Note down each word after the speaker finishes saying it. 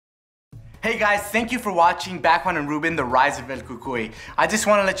Hey guys, thank you for watching BatJuan and Ruben, The Rise of El Cucuy. I just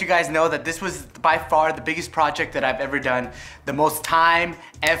want to let you guys know that this was by far the biggest project that I've ever done. The most time,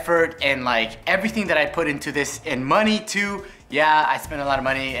 effort, and like everything that I put into this, and money too. Yeah, I spent a lot of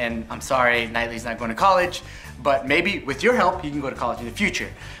money and I'm sorry, Knightley's not going to college, but maybe with your help, he can go to college in the future.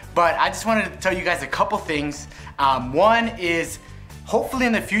 But I just wanted to tell you guys a couple things. One is, hopefully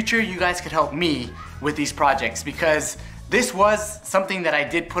in the future, you guys could help me with these projects, because this was something that I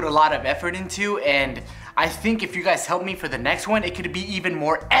did put a lot of effort into, and I think if you guys help me for the next one, it could be even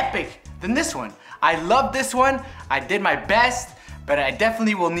more epic than this one. I love this one, I did my best, but I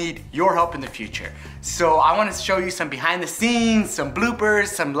definitely will need your help in the future. So I want to show you some behind the scenes, some bloopers,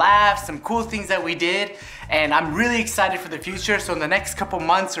 some laughs, some cool things that we did, and I'm really excited for the future. So in the next couple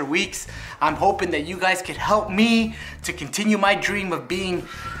months or weeks, I'm hoping that you guys could help me to continue my dream of being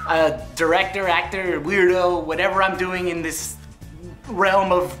a director, actor, weirdo, whatever I'm doing in this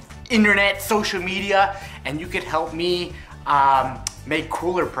realm of internet, social media, and you could help me make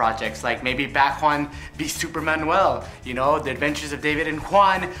cooler projects, like maybe BatJuan be Super Manuel, you know, The Adventures of David and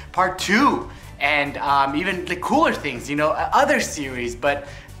Juan Part 2, and even the cooler things, you know, other series. But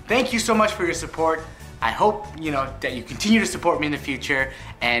thank you so much for your support. I hope, you know, that you continue to support me in the future,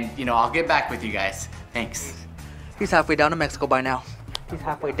 and, you know, I'll get back with you guys. Thanks. He's halfway down to Mexico by now. He's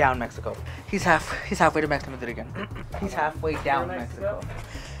halfway down Mexico. He's halfway to Mexico. Let me do it again. He's halfway down Mexico.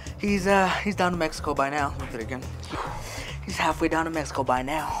 He's down to Mexico by now. Let me do it again. He's halfway down to Mexico by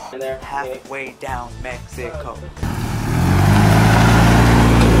now. Halfway down Mexico.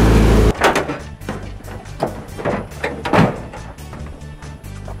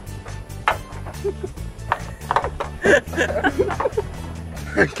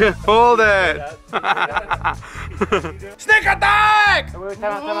 I can't hold it! Sneak attack!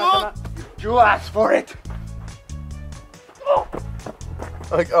 You asked for it!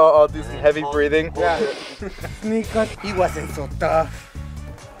 Like, I'll do some heavy breathing. Yeah. Sneak attack. He wasn't so tough.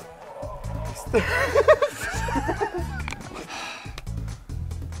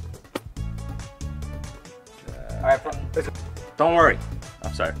 Alright, don't worry.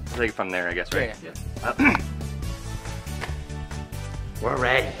 I'm sorry. I'll take it from there, I guess, right? Yeah. We're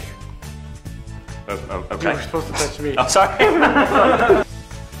ready. Okay. You were supposed to touch me. I'm sorry.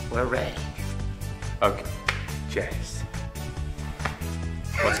 We're ready. Okay. Cheers.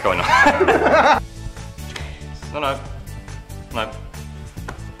 What's going on? No.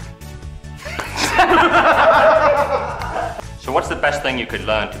 So what's the best thing you could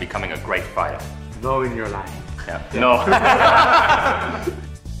learn to becoming a great fighter? Knowing your line. Yeah. No.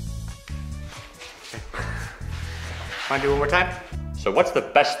 Want to do one more time? So what's the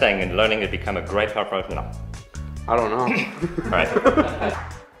best thing in learning to become a great fighter? No. I don't know. All right.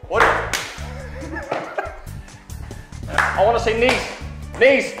 What? I want to say knees.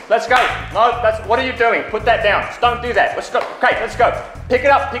 Knees, let's go. No, that's, what are you doing? Put that down. Don't do that. Let's go. Okay, let's go. Pick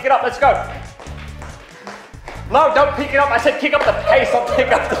it up, let's go. No, don't pick it up. I said kick up the pace, I'll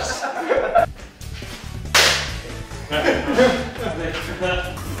pick up this.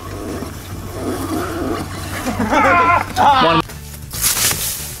 One.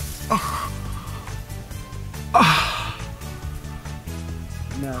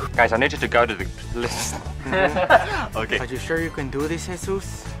 No. Guys, I need you to go to the list. Okay. Are you sure you can do this,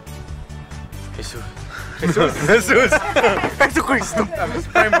 Jesus? Jesus. Jesus! Jesucristo. I'm just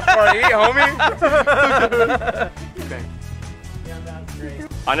praying before I eat, homie. Okay.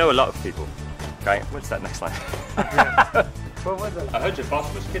 I know a lot of people. Okay, what's that next line? What was it? I heard your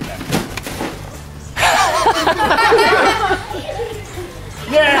boss was kidnapped.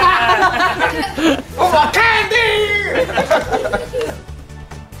 Yeah! Oh, my candy!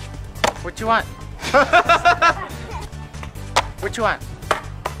 What you want? What you want?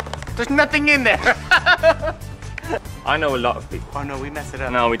 There's nothing in there. I know a lot of people. Oh no, we messed it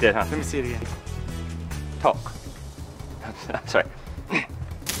up. No, we did, huh? Let me see it again. Talk. Sorry.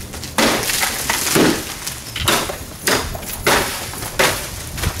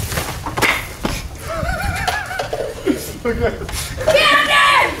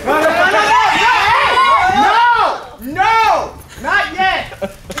 No! Not yet!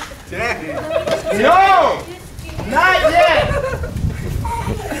 No! Not yet!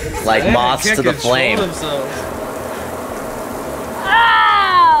 Like moths to the flame. Ow!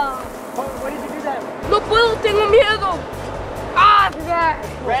 Why did you do that? No puedo, tengo miedo. Ah,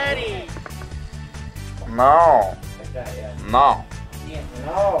 Ready! No. No.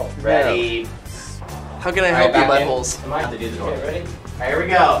 No. Ready. How can I help you, buttholes? Okay, ready? Alright, here we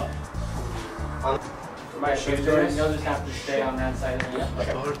go. My shoes doing? You'll just have to stay on that side. Yeah.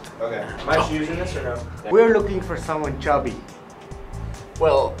 Okay. My shoes in this or no? We're looking for someone chubby.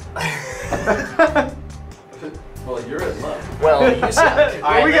 Well. Well, you're in luck. Well, you said.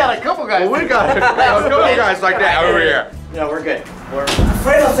 Well, we got a couple guys. Well, we got a couple guys like that over here. No, we're good.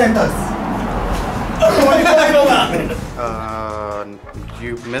 Alfredo sent us.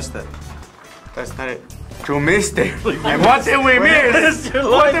 You missed it. That's not it. You missed it. And what did we miss?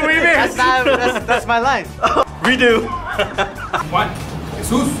 What did we miss? That's my line. Redo. One.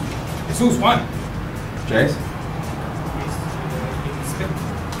 Jesus. Jesus, one. Jace?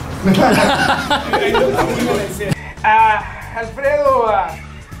 Alfredo.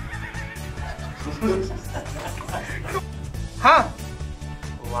 Huh?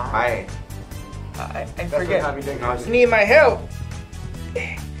 Hi. I forget. You need my help.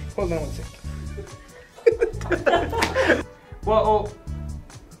 Hold on 1 second. Well,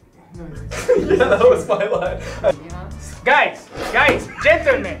 Yeah, that was my line. guys,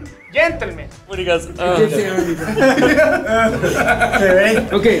 gentlemen. What do you guys?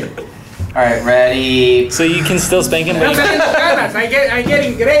 Okay. All right, ready. So you can still spank him. I'm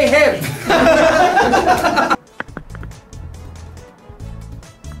getting gray hair.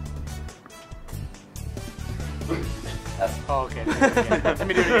 Oh, okay. Let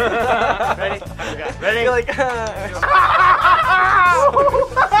me do it again. Ready? Okay. Ready? You're like,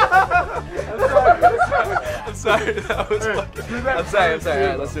 I'm sorry. That was fucking. I'm sorry.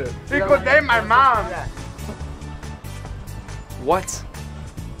 Alright, let's do it. Because they my mom. What? I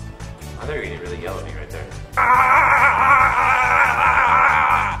thought you were gonna really yell at me right there.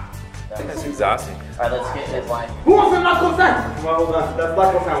 That's exhausting. Alright, let's get his line. Who wants a knuckle sandwich? Well, hold on. That's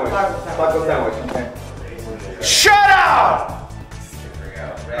Blacko sandwich. Blacko sandwich. Okay. Shut up!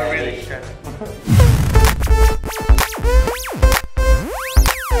 Ready? Shut up.